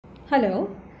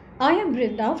Hello, I am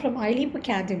Brinda from ILEAP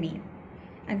Academy,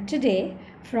 and today,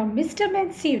 from Mr.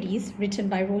 Men series written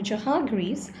by Roger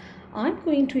Hargreaves, I'm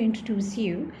going to introduce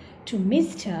you to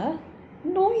Mr.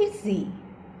 Noisy.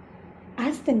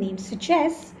 As the name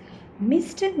suggests,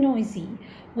 Mr. Noisy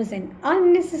was an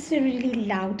unnecessarily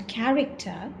loud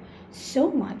character,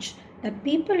 so much that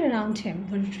people around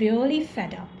him were really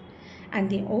fed up, and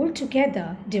they all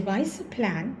together devised a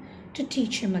plan to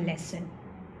teach him a lesson.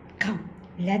 Come,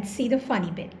 let's see the funny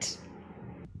bit.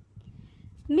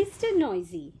 Mr.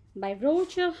 Noisy by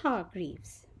Roger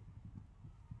Hargreaves.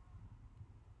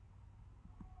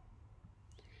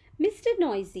 Mr.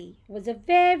 Noisy was a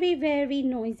very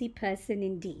noisy person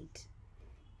indeed.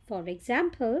 For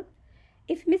example,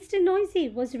 if Mr. Noisy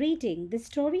was reading the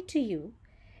story to you,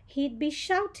 he'd be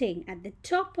shouting at the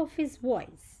top of his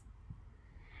voice.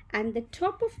 And the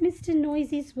top of Mr.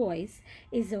 Noisy's voice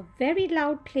is a very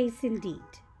loud place indeed.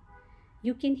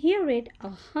 You can hear it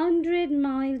 100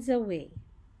 miles away.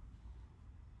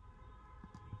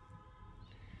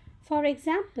 For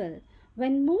example,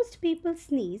 when most people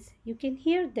sneeze, you can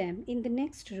hear them in the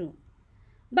next room.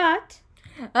 But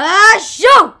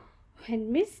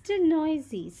when Mr.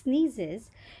 Noisy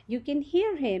sneezes, you can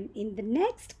hear him in the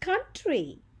next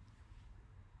country.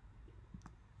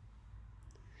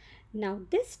 Now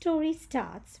this story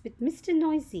starts with Mr.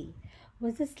 Noisy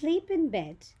was asleep in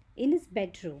bed in his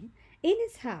bedroom in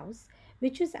his house,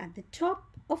 which was at the top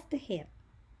of the hill.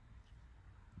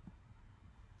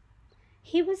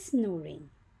 He was snoring.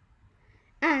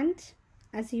 And,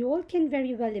 as you all can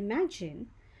very well imagine,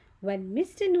 when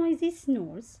Mr. Noisy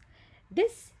snores,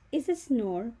 this is a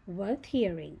snore worth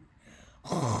hearing.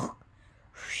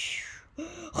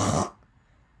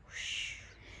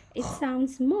 It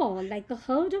sounds more like a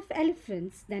herd of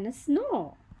elephants than a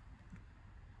snore.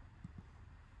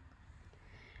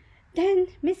 Then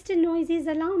Mr. Noisy's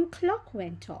alarm clock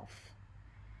went off.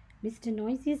 Mr.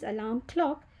 Noisy's alarm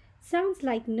clock sounds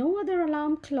like no other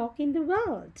alarm clock in the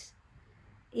world.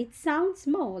 It sounds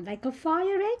more like a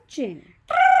fire engine.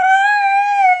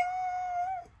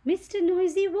 Mr.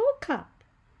 Noisy woke up,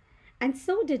 and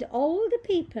so did all the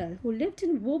people who lived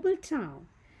in Wobbletown,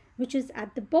 which is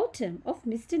at the bottom of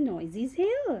Mr. Noisy's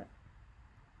hill.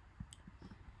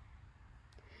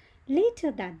 Later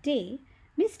that day,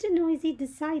 Mr. Noisy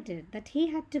decided that he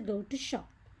had to go to shop.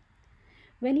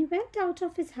 When he went out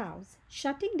of his house,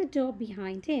 shutting the door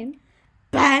behind him,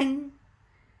 bang!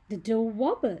 The door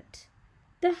wobbled.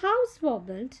 The house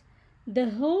wobbled.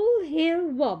 The whole hill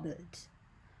wobbled.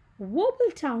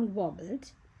 Wobbletown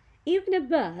wobbled. Even a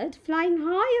bird flying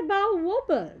high above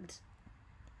wobbled.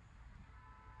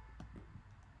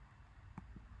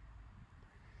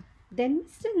 Then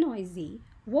Mr. Noisy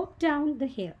walked down the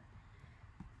hill.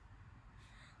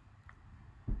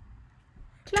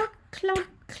 Cluck, clump,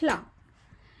 clump.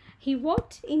 He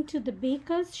walked into the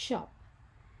baker's shop.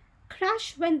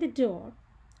 Crash went the door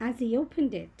as he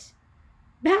opened it.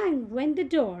 Bang went the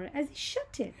door as he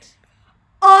shut it.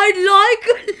 I'd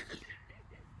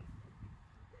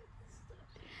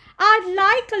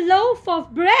like a loaf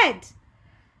of bread,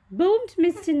 boomed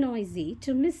Mr. Noisy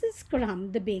to Mrs.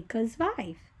 Crumb, the baker's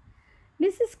wife.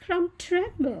 Mrs. Crumb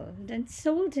trembled and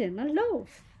sold him a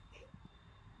loaf.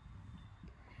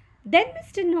 Then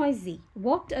Mr. Noisy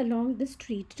walked along the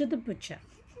street to the butcher.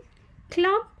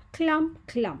 Clump, clump,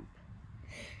 clump.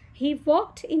 He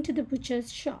walked into the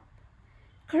butcher's shop.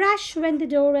 Crash went the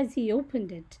door as he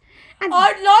opened it. And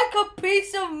I'd like a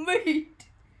piece of meat,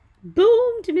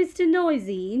 boomed Mr.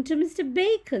 Noisy into Mr.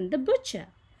 Bacon, the butcher.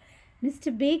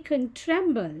 Mr. Bacon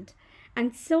trembled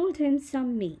and sold him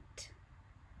some meat.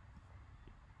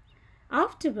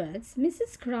 Afterwards,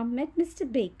 Mrs. Crumb met Mr.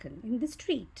 Bacon in the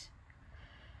street.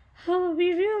 "Oh,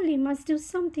 we really must do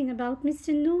something about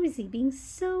Mr. Noisy being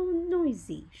so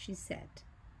noisy," she said.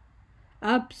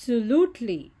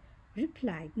 "Absolutely,"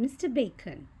 replied Mr.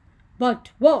 Bacon. "But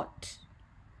what?"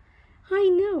 "I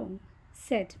know,"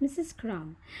 said Mrs.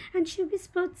 Crumb, and she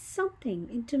whispered something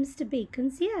into Mr.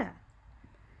 Bacon's ear.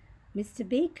 Mr.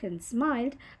 Bacon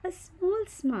smiled a small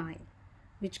smile,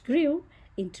 which grew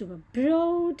into a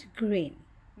broad grin.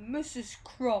 Mrs.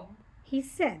 Crumb, He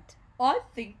said, I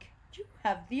think you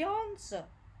have the answer.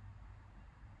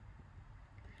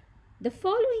 The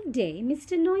following day,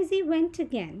 Mr. Noisy went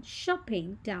again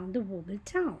shopping down the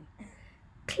Wobbletown.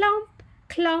 Clump,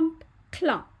 clump,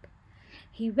 clump.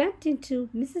 He went into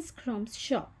Mrs. Crumb's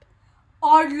shop.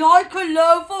 I'd like a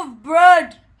loaf of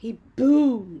bread, He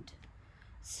boomed.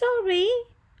 "Sorry,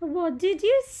 what did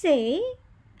you say?"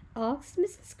 asked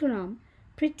Mrs. Crumb,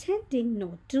 pretending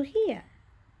not to hear.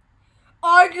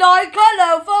 I'd like a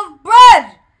loaf of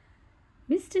bread,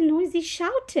 Mr. Noisy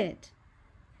shouted.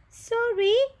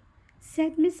 Sorry,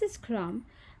 said Mrs. Crumb,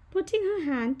 putting her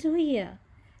hand to her ear.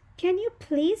 Can you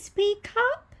please speak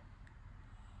up?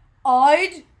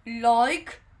 I'd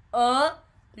like a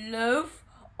loaf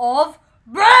of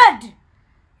bread,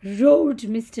 roared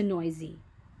Mr. Noisy.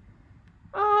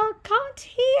 Can't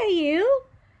hear you,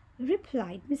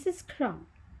 replied Mrs. Crumb.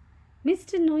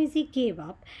 Mr. Noisy gave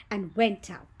up and went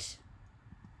out.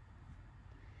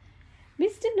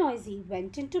 Mr. Noisy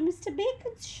went into Mr.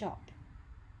 Bacon's shop.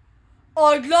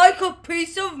 I'd like a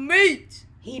piece of meat,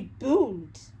 he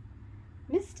boomed.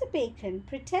 Mr. Bacon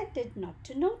pretended not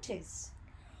to notice.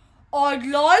 I'd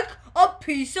like a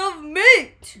piece of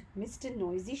meat. Mr.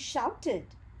 Noisy shouted.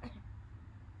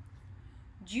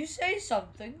 Did you say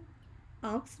something?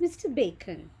 Asked Mr.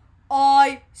 Bacon.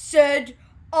 I said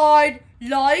I'd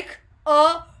like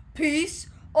a piece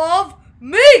of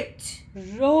meat,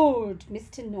 roared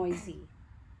Mr. Noisy.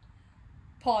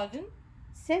 Pardon?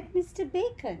 Said Mr.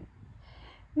 Bacon.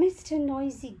 Mr.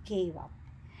 Noisy gave up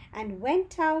and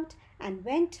went out and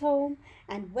went home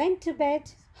and went to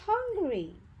bed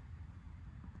hungry.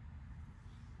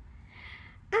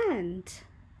 And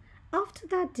after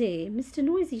that day, Mr.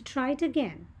 Noisy tried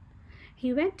again.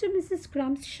 He went to Mrs.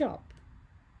 Crumb's shop.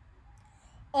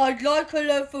 I'd like a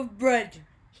loaf of bread,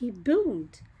 he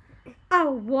boomed.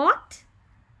 A what?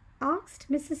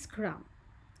 Asked Mrs. Crumb.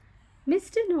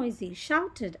 Mr. Noisy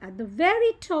shouted at the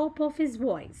very top of his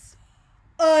voice.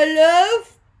 A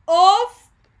loaf of...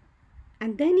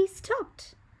 And then he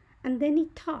stopped, and then he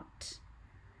thought.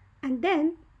 And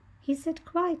then he said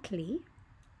quietly,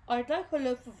 I'd like a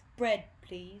loaf of bread,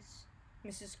 please,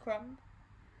 Mrs. Crumb.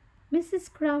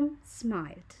 Mrs. Crumb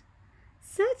smiled.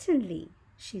 Certainly,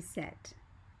 she said.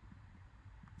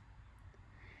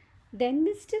 Then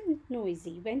Mr.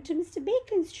 Noisy went to Mr.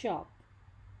 Bacon's shop.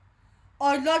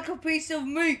 I'd like a piece of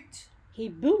meat, he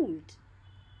boomed.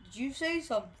 Did you say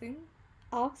something?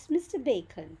 Asked Mr.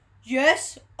 Bacon.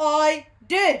 Yes, I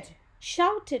did,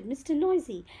 shouted Mr.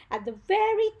 Noisy at the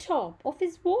very top of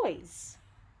his voice.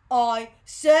 I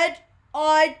said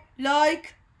I'd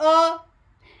like a...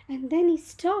 And then he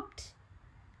stopped,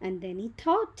 and then he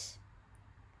thought,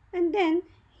 and then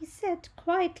he said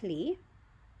quietly,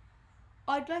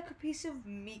 I'd like a piece of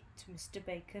meat, Mr.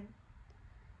 Bacon.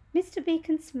 Mr.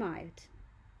 Bacon smiled.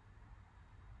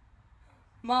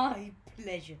 My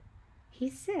pleasure, he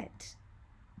said.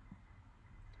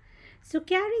 So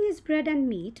carrying his bread and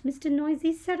meat, Mr.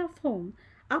 Noisy set off home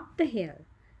up the hill.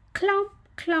 Clump,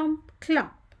 clump,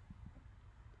 clump.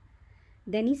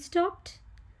 Then he stopped,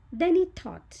 then he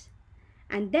thought,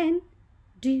 and then,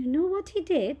 do you know what he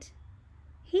did?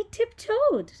 He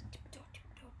tiptoed.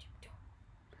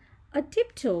 A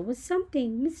tiptoe was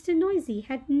something Mr. Noisy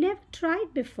had never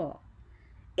tried before.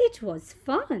 It was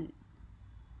fun.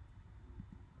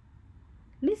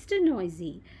 Mr.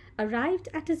 Noisy arrived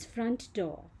at his front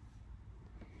door.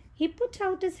 He put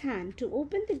out his hand to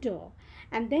open the door,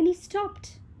 and then he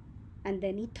stopped, and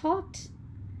then he thought,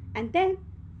 and then,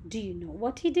 do you know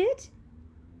what he did?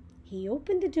 He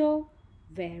opened the door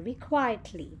very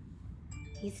quietly.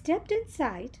 He stepped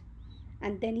inside,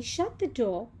 and then he shut the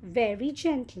door very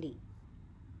gently.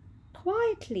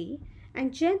 Quietly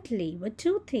and gently were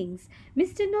two things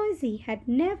Mr. Noisy had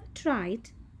never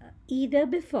tried either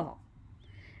before.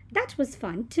 That was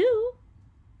fun too.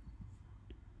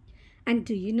 And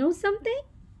do you know something?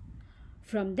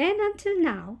 From then until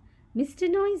now, Mr.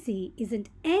 Noisy isn't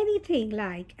anything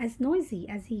like as noisy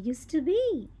as he used to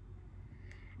be.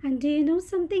 And do you know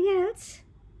something else?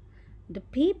 The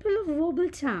people of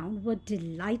Wobbletown were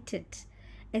delighted,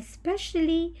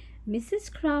 especially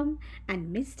Mrs. Crumb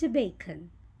and Mr. Bacon.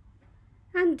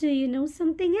 And do you know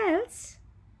something else?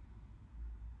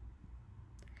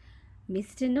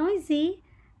 Mr. Noisy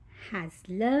has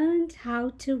learned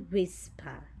how to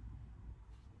whisper.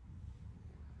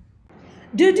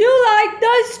 Did you like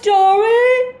the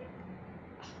story?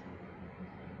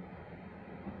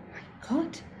 My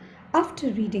God, after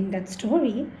reading that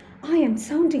story, I am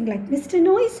sounding like Mr.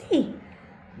 Noisy.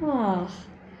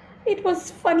 It was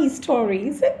a funny story,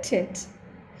 isn't it?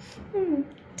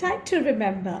 Time to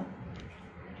remember.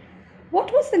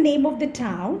 What was the name of the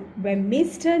town where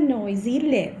Mr. Noisy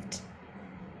lived?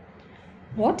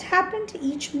 What happened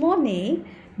each morning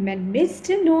when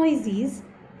Mr. Noisy's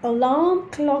alarm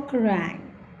clock rang?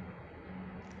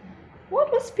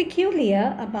 What was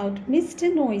peculiar about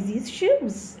Mr. Noisy's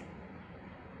shoes?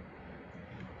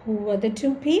 Who were the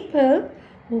two people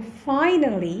who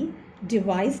finally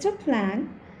devised a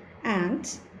plan and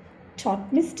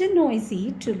taught Mr.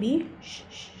 Noisy to be shh,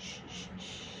 shh, shh, shh,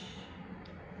 shh?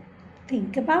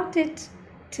 Think about it.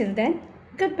 Till then,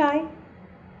 goodbye.